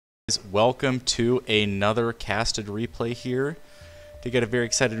Welcome to another casted replay here to get a very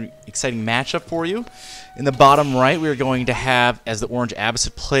exciting matchup for you. In the bottom right, we are going to have, as the orange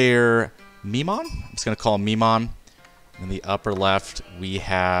Abbasid player, Mimon. I'm just going to call him Mimon. In the upper left, we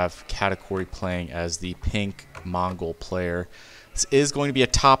have Katakuri playing as the pink Mongol player. This is going to be a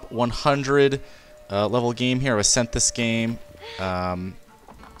top 100 level game here. I was sent this game.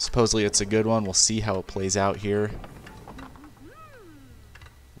 Supposedly it's a good one. We'll see how it plays out here.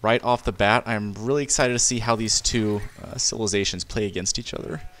 Right off the bat, I'm really excited to see how these two civilizations play against each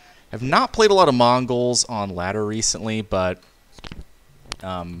other. I've not played a lot of Mongols on ladder recently, but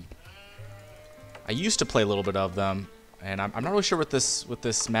I used to play a little bit of them, and I'm not really sure what this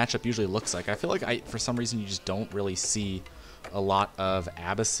matchup usually looks like. I feel like for some reason you just don't really see a lot of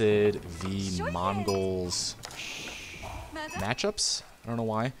Abbasid v Mongols matchups. I don't know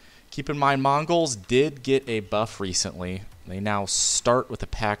why. Keep in mind, Mongols did get a buff recently. They now start with a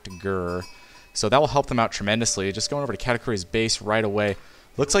Packed Gur, so that will help them out tremendously. Just going over to Katakuri's base right away.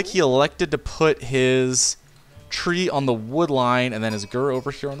 Looks like he elected to put his tree on the wood line and then his Gur over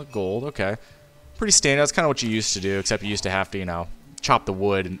here on the gold. Okay. Pretty standard. That's kind of what you used to do, except you used to have to, you know, chop the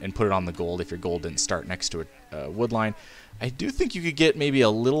wood and put it on the gold if your gold didn't start next to a wood line. I do think you could get maybe a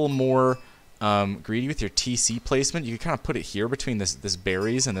little more greedy with your TC placement. You could kind of put it here between this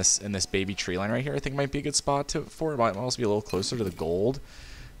berries and this baby tree line right here. I think might be a good spot for it. Might also be a little closer to the gold.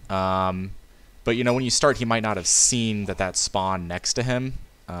 But you know, when you start, he might not have seen that spawn next to him.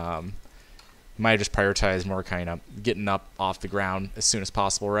 He might have just prioritized more kind of getting up off the ground as soon as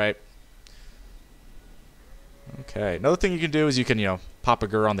possible, right? Okay. Another thing you can do is you can, you know, pop a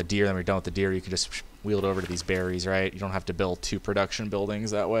Gur on the deer. Then when you're done with the deer, you can just wheel it over to these berries, right? You don't have to build 2 production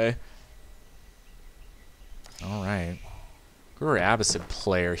buildings that way. Alright. Gur Abbasid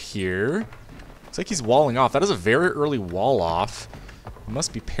player here. Looks like he's walling off. That is a very early wall off. He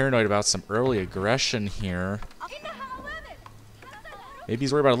must be paranoid about some early aggression here. Maybe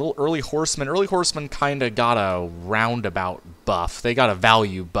he's worried about a little early horseman. Early horseman kind of got a roundabout buff. They got a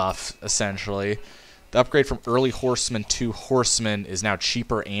value buff, essentially. The upgrade from early horseman to horseman is now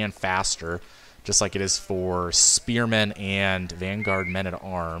cheaper and faster, just like it is for spearmen and vanguard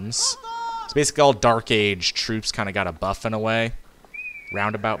men-at-arms. So basically all Dark Age troops kind of got a buff in a way.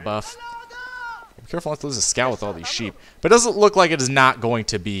 Roundabout buff. Be careful not to lose a scout with all these sheep. But it doesn't look like it is not going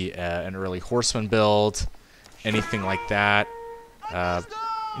to be an early horseman build. Anything like that.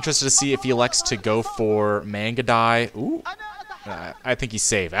 Interested to see if he elects to go for Mangadai. Ooh. I think he's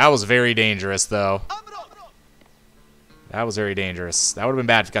safe. That was very dangerous, though. That was very dangerous. That would have been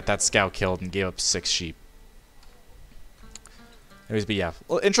bad if he got that scout killed and gave up 6 sheep. Anyways, but yeah,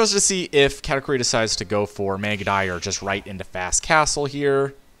 well, interested to see if Katakuri decides to go for Mangadai or just right into Fast Castle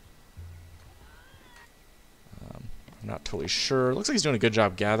here. I'm not totally sure. Looks like he's doing a good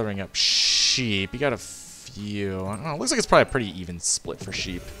job gathering up sheep. He got a few. I don't know. Looks like it's probably a pretty even split for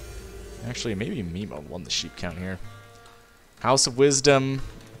sheep. Actually, maybe Mimo won the sheep count here. House of Wisdom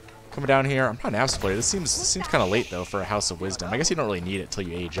coming down here. I'm not an Abbasid player. This seems kind of late though for a House of Wisdom. I guess you don't really need it till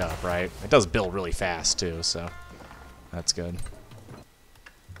you age up, right? It does build really fast too, so that's good.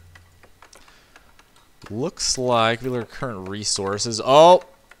 Looks like we look at current resources. Oh,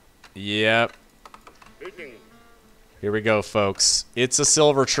 yep. Here we go, folks. It's a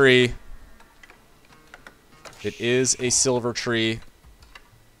silver tree. It is a silver tree.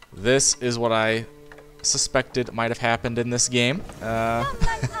 This is what I suspected might have happened in this game. I'm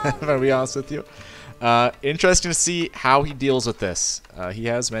gonna be honest with you. Interesting to see how he deals with this. He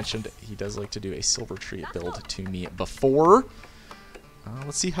has mentioned he does like to do a silver tree build to me before.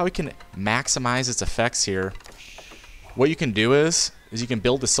 Let's see how we can maximize its effects here. What you can do is you can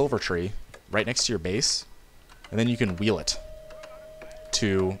build the silver tree right next to your base, and then you can wheel it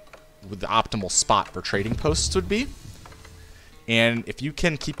to the optimal spot for trading posts would be. And if you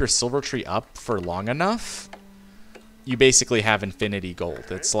can keep your silver tree up for long enough, you basically have infinity gold.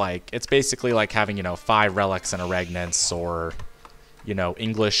 It's basically like having, you know, 5 relics and a regnance, or, you know,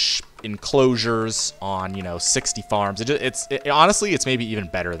 English enclosures on, you know, 60 farms. Honestly, it's maybe even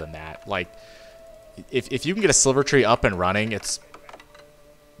better than that. Like, if you can get a silver tree up and running, it's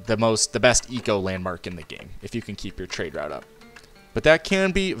the best eco landmark in the game if you can keep your trade route up. But that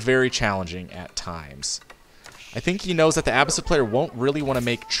can be very challenging at times. I think he knows that the Abbasid player won't really want to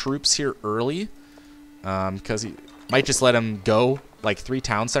make troops here early, because he might just let him go like 3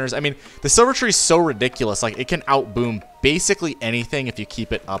 town centers. I mean, the silver tree is so ridiculous. Like, it can outboom basically anything if you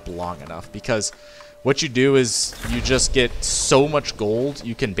keep it up long enough, because what you do is you just get so much gold,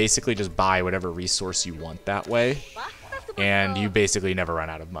 you can basically just buy whatever resource you want that way, and you basically never run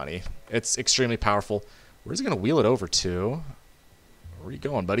out of money. It's extremely powerful. Where's he going to wheel it over to? Where are you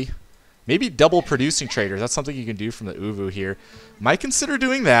going, buddy? Maybe double producing traders. That's something you can do from the Uvu here. Might consider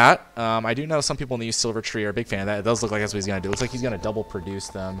doing that. I do know some people in the Silver Tree are a big fan of that. It does look like that's what he's going to do. It looks like he's going to double produce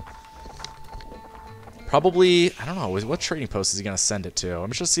them. Probably, I don't know, what trading post is he going to send it to? I'm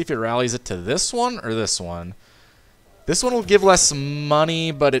just going to see if it rallies it to this one or this one. This one will give less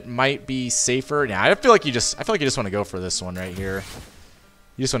money, but it might be safer. Yeah, I feel like you just want to go for this one right here.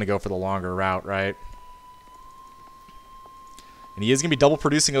 You just want to go for the longer route, right? And he is going to be double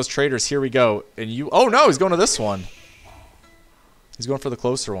producing those traders. Here we go. And you... Oh, no, he's going to this one. He's going for the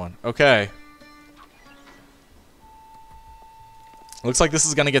closer one. Okay. Looks like this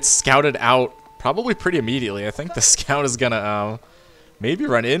is going to get scouted out probably pretty immediately. I think the scout is going to maybe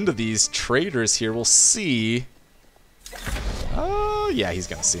run into these traders here. We'll see. Oh, yeah, he's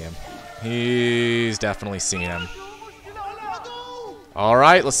going to see him. He's definitely seen him. All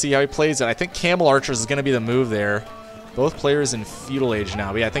right, let's see how he plays it. I think Camel Archers is going to be the move there. Both players in feudal age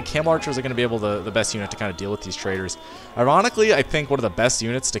now. But yeah, I think Camel Archers are going to be able the best unit to kind of deal with these traders. Ironically, I think one of the best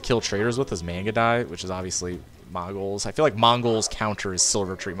units to kill traders with is Mangudai, which is obviously Mongols. I feel like Mongols counters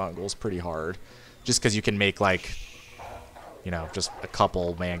Silver Tree Mongols pretty hard. Just because you can make, like, you know, just a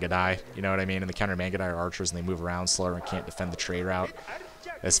couple Mangudai. You know what I mean? And the counter Mangudai are archers and they move around slower and can't defend the trade route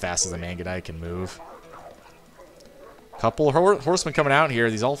as fast as the Mangudai can move. Couple horsemen coming out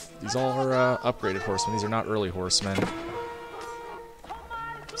here. These all are upgraded horsemen. These are not early horsemen.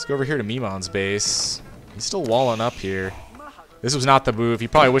 Let's go over here to Mimon's base. He's still walling up here. This was not the move. He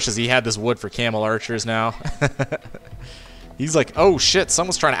probably wishes he had this wood for Camel Archers now. He's like, oh shit,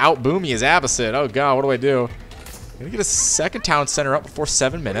 someone's trying to outboom me as Abbasid. Oh god, what do I do? Gonna get a second town center up before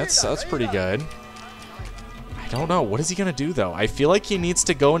 7 minutes. So that's pretty good. I don't know. What is he gonna do though? I feel like he needs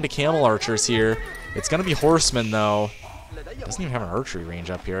to go into Camel Archers here. It's gonna be horsemen though. Doesn't even have an archery range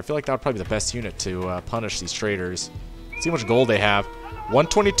up here. I feel like that would probably be the best unit to punish these traders. See how much gold they have.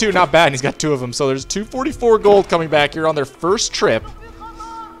 122, not bad, and he's got 2 of them. So there's 244 gold coming back here on their first trip.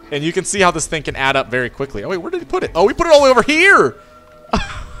 And you can see how this thing can add up very quickly. Oh, wait, where did he put it? Oh, he put it all the way over here!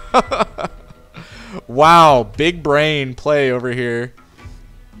 Wow, big brain play over here.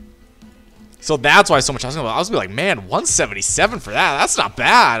 So that's why so much. I was gonna be like, man, 177 for that. That's not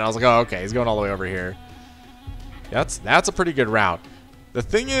bad. I was like, oh, okay, he's going all the way over here. That's a pretty good route. The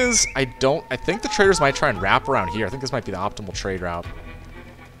thing is, I think the traders might try and wrap around here. I think this might be the optimal trade route.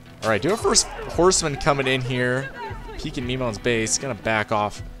 All right, do have first horseman coming in here, peeking Mimon's base. Gonna back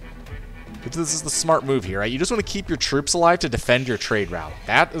off. But this is the smart move here, right? You just want to keep your troops alive to defend your trade route.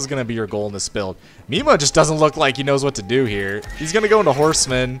 That is gonna be your goal in this build. Mimon just doesn't look like he knows what to do here. He's gonna go into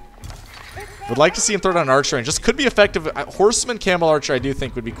horseman. Would like to see him throw down archer and just could be effective. Horseman, Camel Archer, I do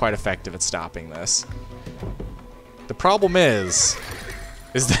think would be quite effective at stopping this. The problem is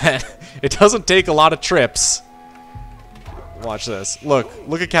that it doesn't take a lot of trips. Watch this. Look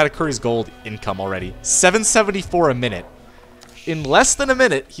at Katakuri's gold income already. 774 a minute. In less than a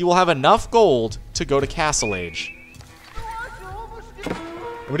minute, he will have enough gold to go to Castle Age.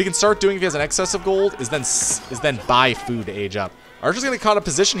 And what he can start doing if he has an excess of gold is then buy food to age up. Archer's gonna get caught in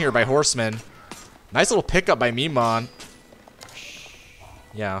position here by horsemen. Nice little pickup by Mimon.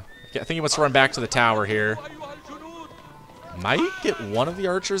 Yeah, I think he wants to run back to the tower here. Might get one of the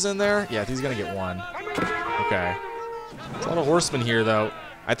archers in there. Yeah, I think he's gonna get one. Okay. There's a lot of horsemen here, though.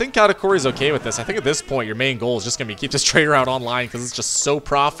 I think Katakuri's okay with this. I think at this point, your main goal is just gonna be keep this trader out online because it's just so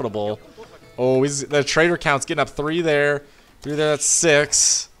profitable. Oh, the trader count's getting up 3 there. 3 there, that's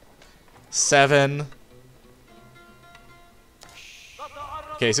 6. 7.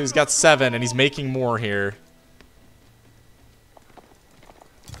 Okay, so he's got 7, and he's making more here.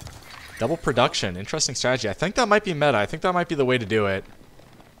 Double production. Interesting strategy. I think that might be meta. I think that might be the way to do it.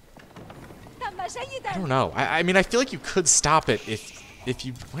 I don't know. I mean, I feel like you could stop it if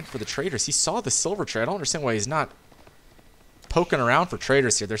you went for the traders. He saw the silver trade. I don't understand why he's not poking around for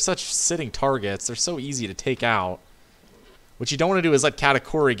traders here. They're such sitting targets. They're so easy to take out. What you don't want to do is let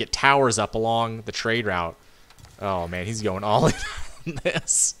Katakuri get towers up along the trade route. Oh, man. He's going all in on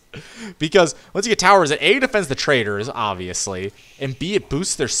this. Because once you get towers, it A, defends the traders, obviously, and B, it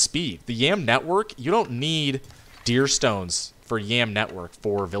boosts their speed. The Yam network, you don't need deer stones for Yam network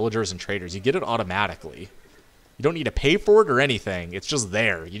for villagers and traders. You get it automatically. You don't need to pay for it or anything. It's just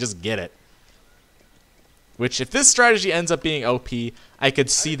there. You just get it. Which, if this strategy ends up being OP, I could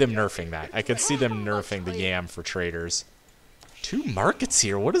see them nerfing that. I could see them nerfing the Yam for traders. 2 markets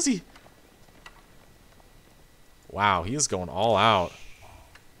here. What is he? Wow, he is going all out.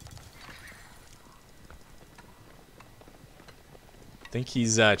 I think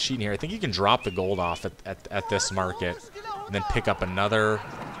he's cheating here. I think he can drop the gold off at this market and then pick up another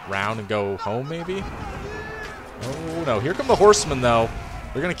round and go home, maybe? Oh, no. Here come the horsemen, though.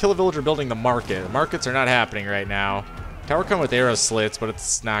 They're going to kill a villager building the market. The markets are not happening right now. Tower coming with arrow slits, but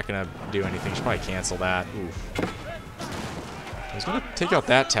it's not going to do anything. Should probably cancel that. Oof. He's going to take out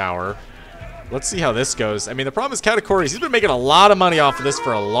that tower. Let's see how this goes. I mean, the problem is Kategories. He's been making a lot of money off of this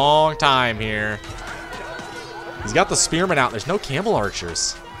for a long time here. He's got the spearmen out. There's no camel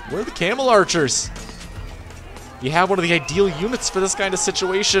archers. Where are the camel archers? You have one of the ideal units for this kind of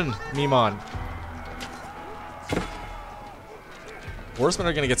situation, Mimon. Horsemen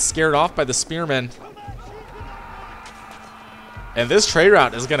are going to get scared off by the spearmen. And this trade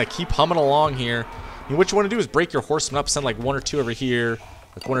route is going to keep humming along here. And what you want to do is break your horsemen up, send like 1 or 2 over here,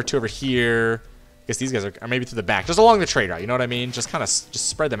 like 1 or 2 over here. I guess these guys are maybe through the back, just along the trade route, you know what I mean? Just kind of just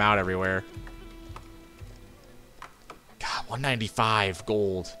spread them out everywhere. God, 195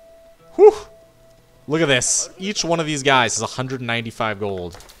 gold. Whew. Look at this. Each one of these guys is 195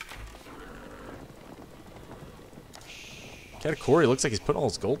 gold. Katakuri looks like he's putting all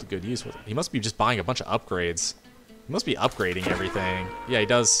his gold to good use. He must be just buying a bunch of upgrades. He must be upgrading everything. Yeah, he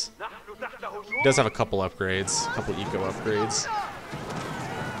does. He does have a couple upgrades. A couple eco upgrades.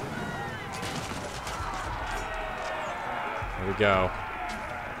 There we go.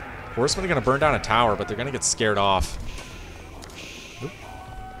 Horsemen are going to burn down a tower, but they're going to get scared off. Oop.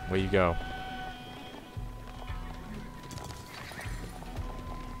 Away you go.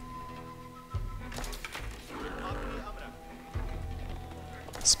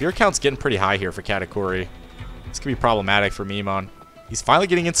 Spear count's getting pretty high here for Katakuri. This could be problematic for Mimon. He's finally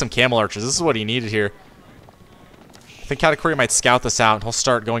getting in some camel archers. This is what he needed here. I think Katakuri might scout this out, and he'll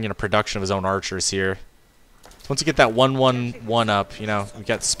start going into production of his own archers here. So once you get that 1-1-1 up, you know, we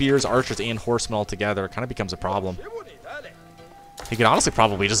got spears, archers, and horsemen all together, it kind of becomes a problem. He could honestly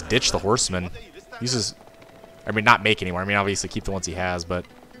probably just ditch the horsemen. Uses, I mean, not make anymore. I mean, obviously keep the ones he has, but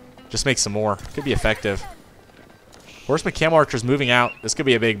just make some more. Could be effective. Horseman camel archers moving out. This could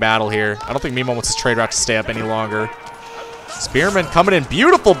be a big battle here. I don't think Mimon wants his trade route to stay up any longer. Spearmen coming in.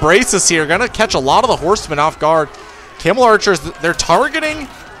 Beautiful braces here. Gonna catch a lot of the horsemen off guard. Camel archers, they're targeting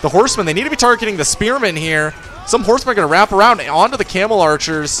the horsemen. They need to be targeting the spearmen here. Some horsemen are gonna wrap around onto the camel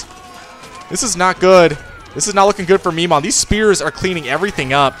archers. This is not good. This is not looking good for Mimon. These spears are cleaning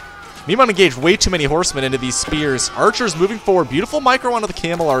everything up. Mimon engaged way too many horsemen into these spears. Archers moving forward. Beautiful micro onto the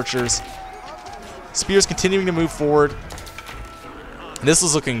camel archers. Spears continuing to move forward. This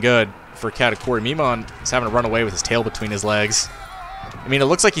is looking good for Katakuri. Mimon is having to run away with his tail between his legs. I mean, it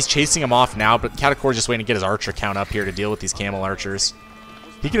looks like he's chasing him off now, but Katakuri's just waiting to get his archer count up here to deal with these camel archers.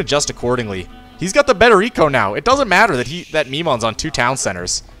 He can adjust accordingly. He's got the better eco now. It doesn't matter that Mimon's on 2 town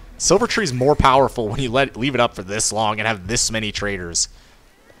centers. Silver Tree's more powerful when you leave it up for this long and have this many traders.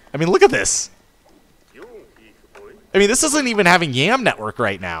 I mean, look at this. I mean, this isn't even having Yam Network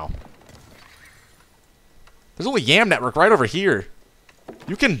right now. There's only Yam Network right over here.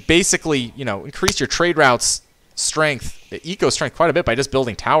 You can basically, you know, increase your trade route's strength, eco strength quite a bit by just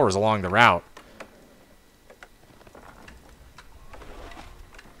building towers along the route.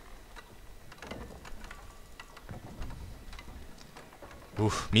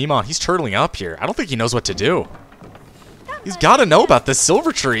 Oof, Mimon, he's turtling up here. I don't think he knows what to do. He's got to know about this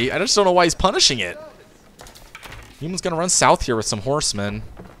silver tree. I just don't know why he's punishing it. Mimon's going to run south here with some horsemen.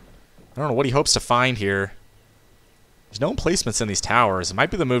 I don't know what he hopes to find here. There's no emplacements in these towers. It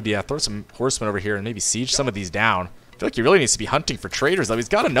might be the move to, yeah, throw some horsemen over here and maybe siege some of these down. I feel like he really needs to be hunting for traders, though. He's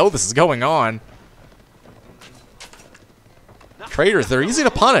got to know this is going on. Traders, they're easy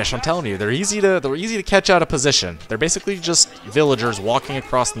to punish, I'm telling you. They're easy to catch out of position. They're basically just villagers walking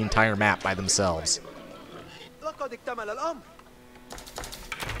across the entire map by themselves.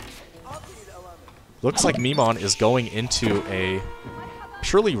 Looks like Mimon is going into a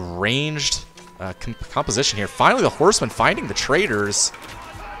purely ranged composition here. Finally, the horsemen finding the traders.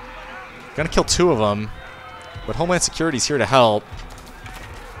 Gonna kill 2 of them, but Homeland Security's here to help.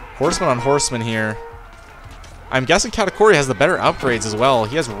 Horseman on horseman here. I'm guessing Katakuri has the better upgrades as well.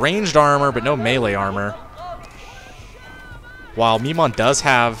 He has ranged armor, but no melee armor. While Mimon does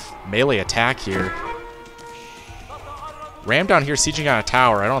have melee attack here. Ram down here sieging on a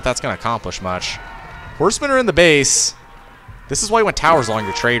tower. I don't know if that's going to accomplish much. Horsemen are in the base. This is why you want towers along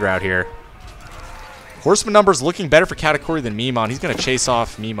your trade route here. Horseman numbers looking better for Katakuri than Mimon. He's going to chase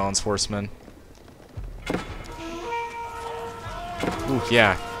off Mimon's horsemen. Ooh,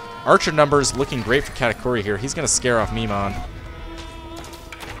 yeah. Archer numbers looking great for Katakuri here. He's going to scare off Mimon.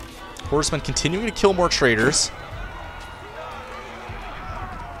 Horsemen continuing to kill more traders.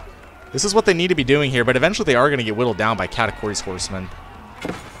 This is what they need to be doing here, but eventually they are going to get whittled down by Katakuri's horsemen.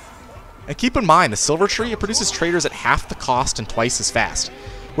 And keep in mind, the Silver Tree, it produces traders at half the cost and twice as fast.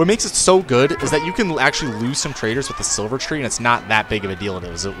 What makes it so good is that you can actually lose some traders with the silver tree, and it's not that big of a deal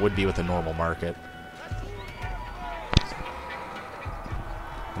as it would be with a normal market.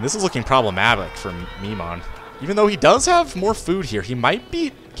 And this is looking problematic for Mimon. Even though he does have more food here, he might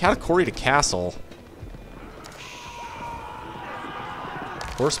beat Katakuri to castle.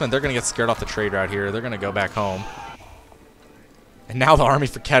 Horsemen, they're going to get scared off the trade route here. They're going to go back home. And now the army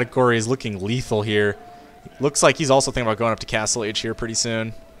for Katakuri is looking lethal here. Looks like he's also thinking about going up to Castle Age here pretty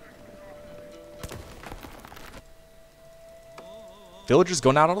soon. Villagers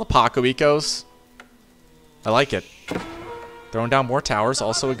going out on the Paco Ecos. I like it. Throwing down more towers,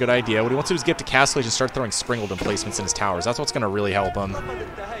 also a good idea. What he wants to do is get to Castle Age and start throwing Springald emplacements in his towers. That's what's going to really help him.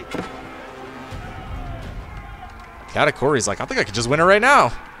 Katakuri's like, I think I could just win it right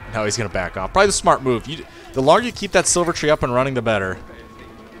now. No, he's going to back off. Probably the smart move. The longer you keep that silver tree up and running, the better.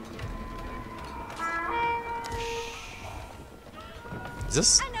 Do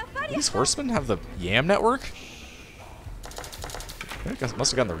these horsemen have the YAM network? I think I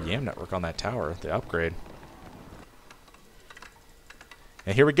must have gotten the YAM network on that tower, the upgrade.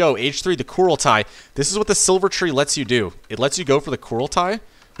 And here we go, Age 3, the Kurultai. This is what the silver tree lets you do. It lets you go for the Kurultai,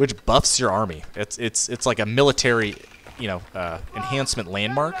 which buffs your army. It's like a military, enhancement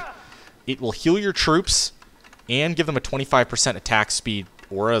landmark. It will heal your troops and give them a 25% attack speed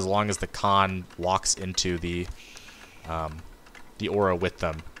aura as long as the Khan walks into the aura with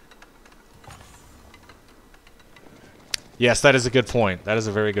them. Yes, that is a good point. That is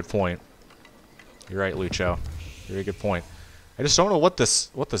a very good point. You're right, Lucho. Very good point. I just don't know what this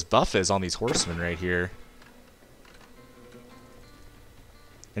buff is on these horsemen right here.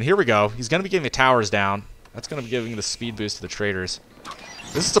 And here we go. He's going to be getting the towers down. That's going to be giving the speed boost to the traders.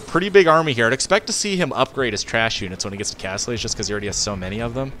 This is a pretty big army here. I'd expect to see him upgrade his trash units when he gets to Castle Age just because he already has so many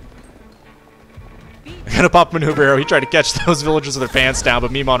of them. I'm going to pop Maneuver Arrow. He tried to catch those villagers with their pants down,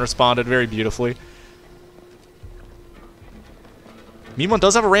 but Mimon responded very beautifully. Mimon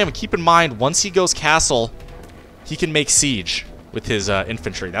does have a ram, and keep in mind, once he goes castle, he can make siege with his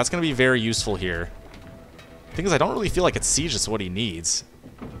infantry. That's going to be very useful here. The thing is, I don't really feel like it's siege is what he needs.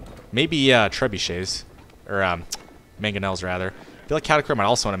 Maybe trebuchets, or mangonels rather. I feel like Katakuri might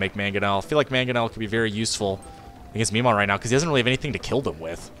also want to make mangonel. I feel like mangonel could be very useful against Mimon right now because he doesn't really have anything to kill them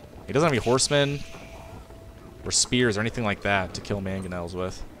with. He doesn't have any horsemen or spears or anything like that to kill mangonels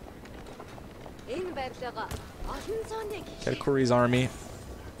with. Katakuri's army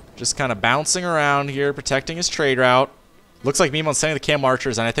just kind of bouncing around here, protecting his trade route. Looks like Mimon's sending the camel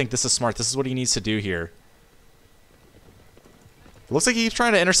archers, and I think this is smart. This is what he needs to do here. It looks like he's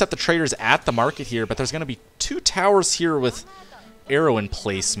trying to intercept the traders at the market here, but there's going to be 2 towers here with arrow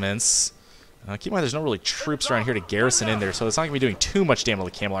emplacements. Keep in mind there's no really troops around here to garrison in there, so it's not going to be doing too much damage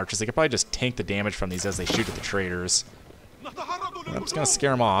to the camel archers. They could probably just tank the damage from these as they shoot at the traders. That's going to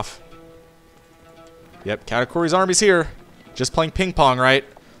scare them off. Yep, Katakuri's army's here. Just playing ping pong, right?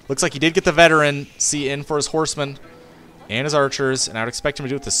 Looks like he did get the veteran in for his horsemen and his archers, and I would expect him to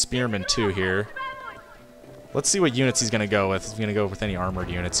do it with the spearmen too here. Let's see what units he's going to go with. He's going to go with any armored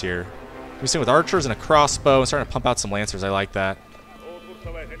units here. We're seeing with archers and a crossbow and starting to pump out some lancers. I like that.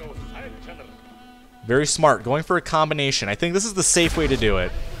 Very smart. Going for a combination. I think this is the safe way to do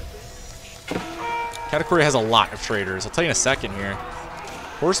it. Katakuri has a lot of traders. I'll tell you in a second here.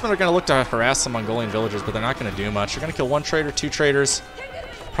 Horsemen are going to look to harass some Mongolian villagers, but they're not going to do much. They're going to kill 1 trader, 2 traders.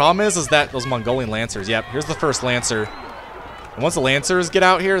 Problem is that those Mongolian lancers, yep, here's the first lancer. And once the lancers get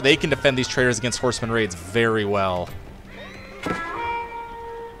out here, they can defend these traders against horseman raids very well.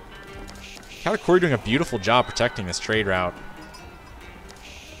 Katakuri doing a beautiful job protecting this trade route.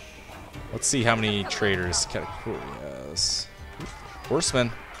 Let's see how many traders Katakuri has.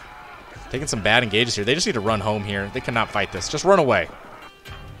 Horsemen taking some bad engages here. They just need to run home here. They cannot fight this. Just run away.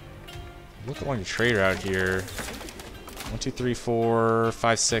 Look along the trade route here. 1, 2, 3, 4,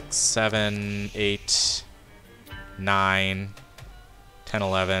 5, 6, 7, 8, 9, 10,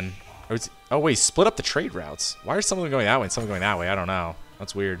 11. Oh, wait, split up the trade routes. Why are some of them going that way and some of them going that way? I don't know.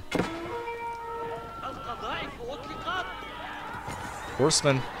 That's weird.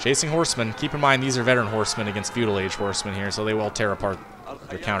 Horsemen, chasing horsemen. Keep in mind, these are veteran horsemen against feudal age horsemen here, so they will tear apart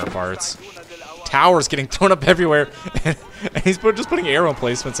their counterparts. Towers getting thrown up everywhere, and he's just putting arrow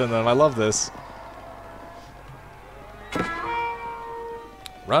emplacements in them. I love this.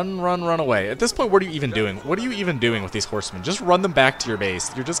 Run, run, run away. At this point, what are you even doing? What are you even doing with these horsemen? Just run them back to your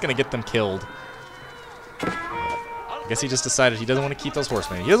base. You're just going to get them killed. I guess he just decided he doesn't want to keep those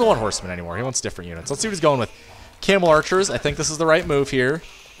horsemen. He doesn't want horsemen anymore. He wants different units. Let's see what he's going with. Camel archers. I think this is the right move here.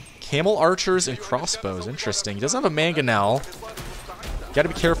 Camel archers and crossbows. Interesting. He doesn't have a mangonel. Got to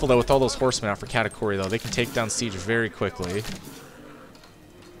be careful, though, with all those horsemen out for Katakuri, though. They can take down siege very quickly.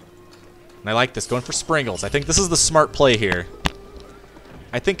 And I like this, going for Springles. I think this is the smart play here.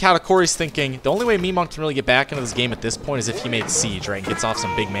 I think Katakori's thinking, the only way Mimon can really get back into this game at this point is if he makes Siege, right, and gets off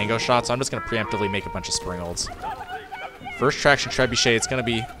some big mango shots. So I'm just going to preemptively make a bunch of Springles. First Traction Trebuchet, it's going to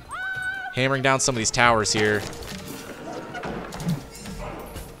be hammering down some of these towers here.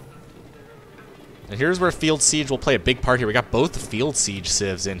 And here's where Field Siege will play a big part here. We got both the Field Siege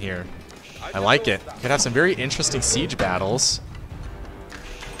civs in here. I like it. Could have some very interesting siege battles.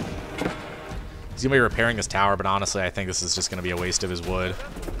 He's going to be repairing this tower, but honestly, I think this is just going to be a waste of his wood.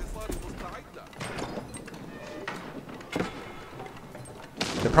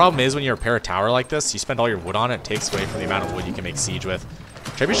 The problem is when you repair a tower like this, you spend all your wood on it, it takes away from the amount of wood you can make siege with.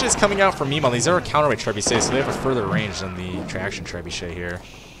 Trebuchet is coming out from Mimon. These are counterweight Trebuchet, so they have a further range than the Traction Trebuchet here.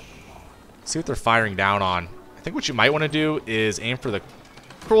 See what they're firing down on. I think what you might want to do is aim for the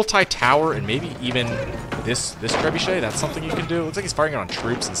Kurultai Tower and maybe even this Trebuchet. That's something you can do. Looks like he's firing it on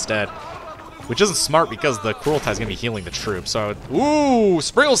troops instead, which isn't smart because the Kurultai is going to be healing the troops. So, ooh,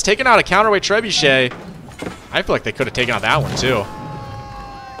 Springle's taking out a counterweight Trebuchet. I feel like they could have taken out that one too.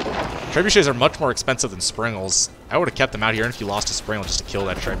 Trebuchets are much more expensive than Springles. I would have kept them out here, and if you lost a Springle just to kill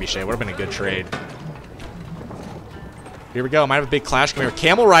that Trebuchet, it would have been a good trade. Here we go. Might have a big clash. Come here.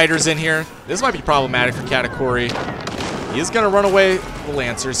 Camel Riders in here. This might be problematic for Katakori. He is going to run away with the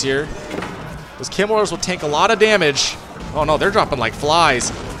Lancers here. Those Camel Riders will tank a lot of damage. Oh, no. They're dropping like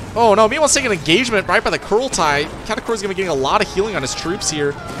flies. Oh, no. Mimon's taking engagement right by the Kurultai. Katakori's going to be getting a lot of healing on his troops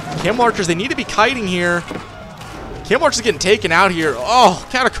here. Camel Archers, they need to be kiting here. Camel Archers getting taken out here. Oh,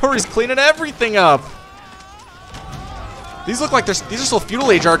 Katakori's cleaning everything up. These look like these are still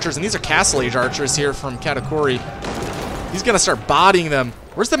Feudal Age Archers, and these are Castle Age Archers here from Katakori. He's going to start bodying them.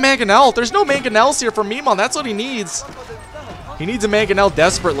 Where's the Mangonel? There's no Mangonels here for Mimon. That's what he needs. He needs a Mangonel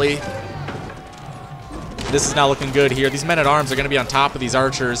desperately. This is not looking good here. These Men-at-Arms are going to be on top of these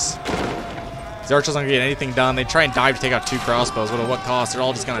Archers. These Archers aren't going to get anything done. They try and dive to take out 2 crossbows, but at what cost? They're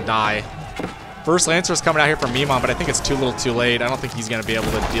all just going to die. First Lancer's coming out here from Mimon, but I think it's too little too late. I don't think he's going to be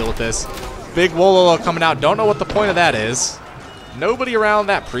able to deal with this. Big Wololo coming out. Don't know what the point of that is. Nobody around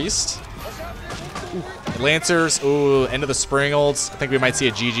that Priest. Lancers, ooh, end of the Springles. I think we might see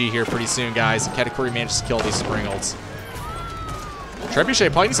a GG here pretty soon, guys. If Katakori manages to kill these Springles.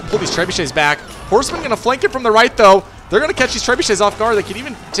 Trebuchet probably needs to pull these Trebuchets back. Horsemen going to flank it from the right, though. They're going to catch these Trebuchets off guard. They could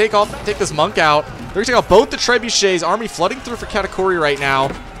even take this Monk out. They're going to take out both the Trebuchets. Army flooding through for Katakori right now.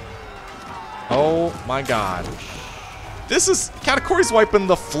 Oh, my God. This is... Katakori's wiping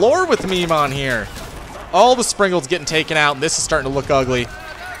the floor with Mimon here. All the Springles getting taken out, and this is starting to look ugly.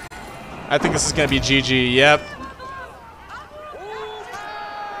 I think this is going to be GG. Yep.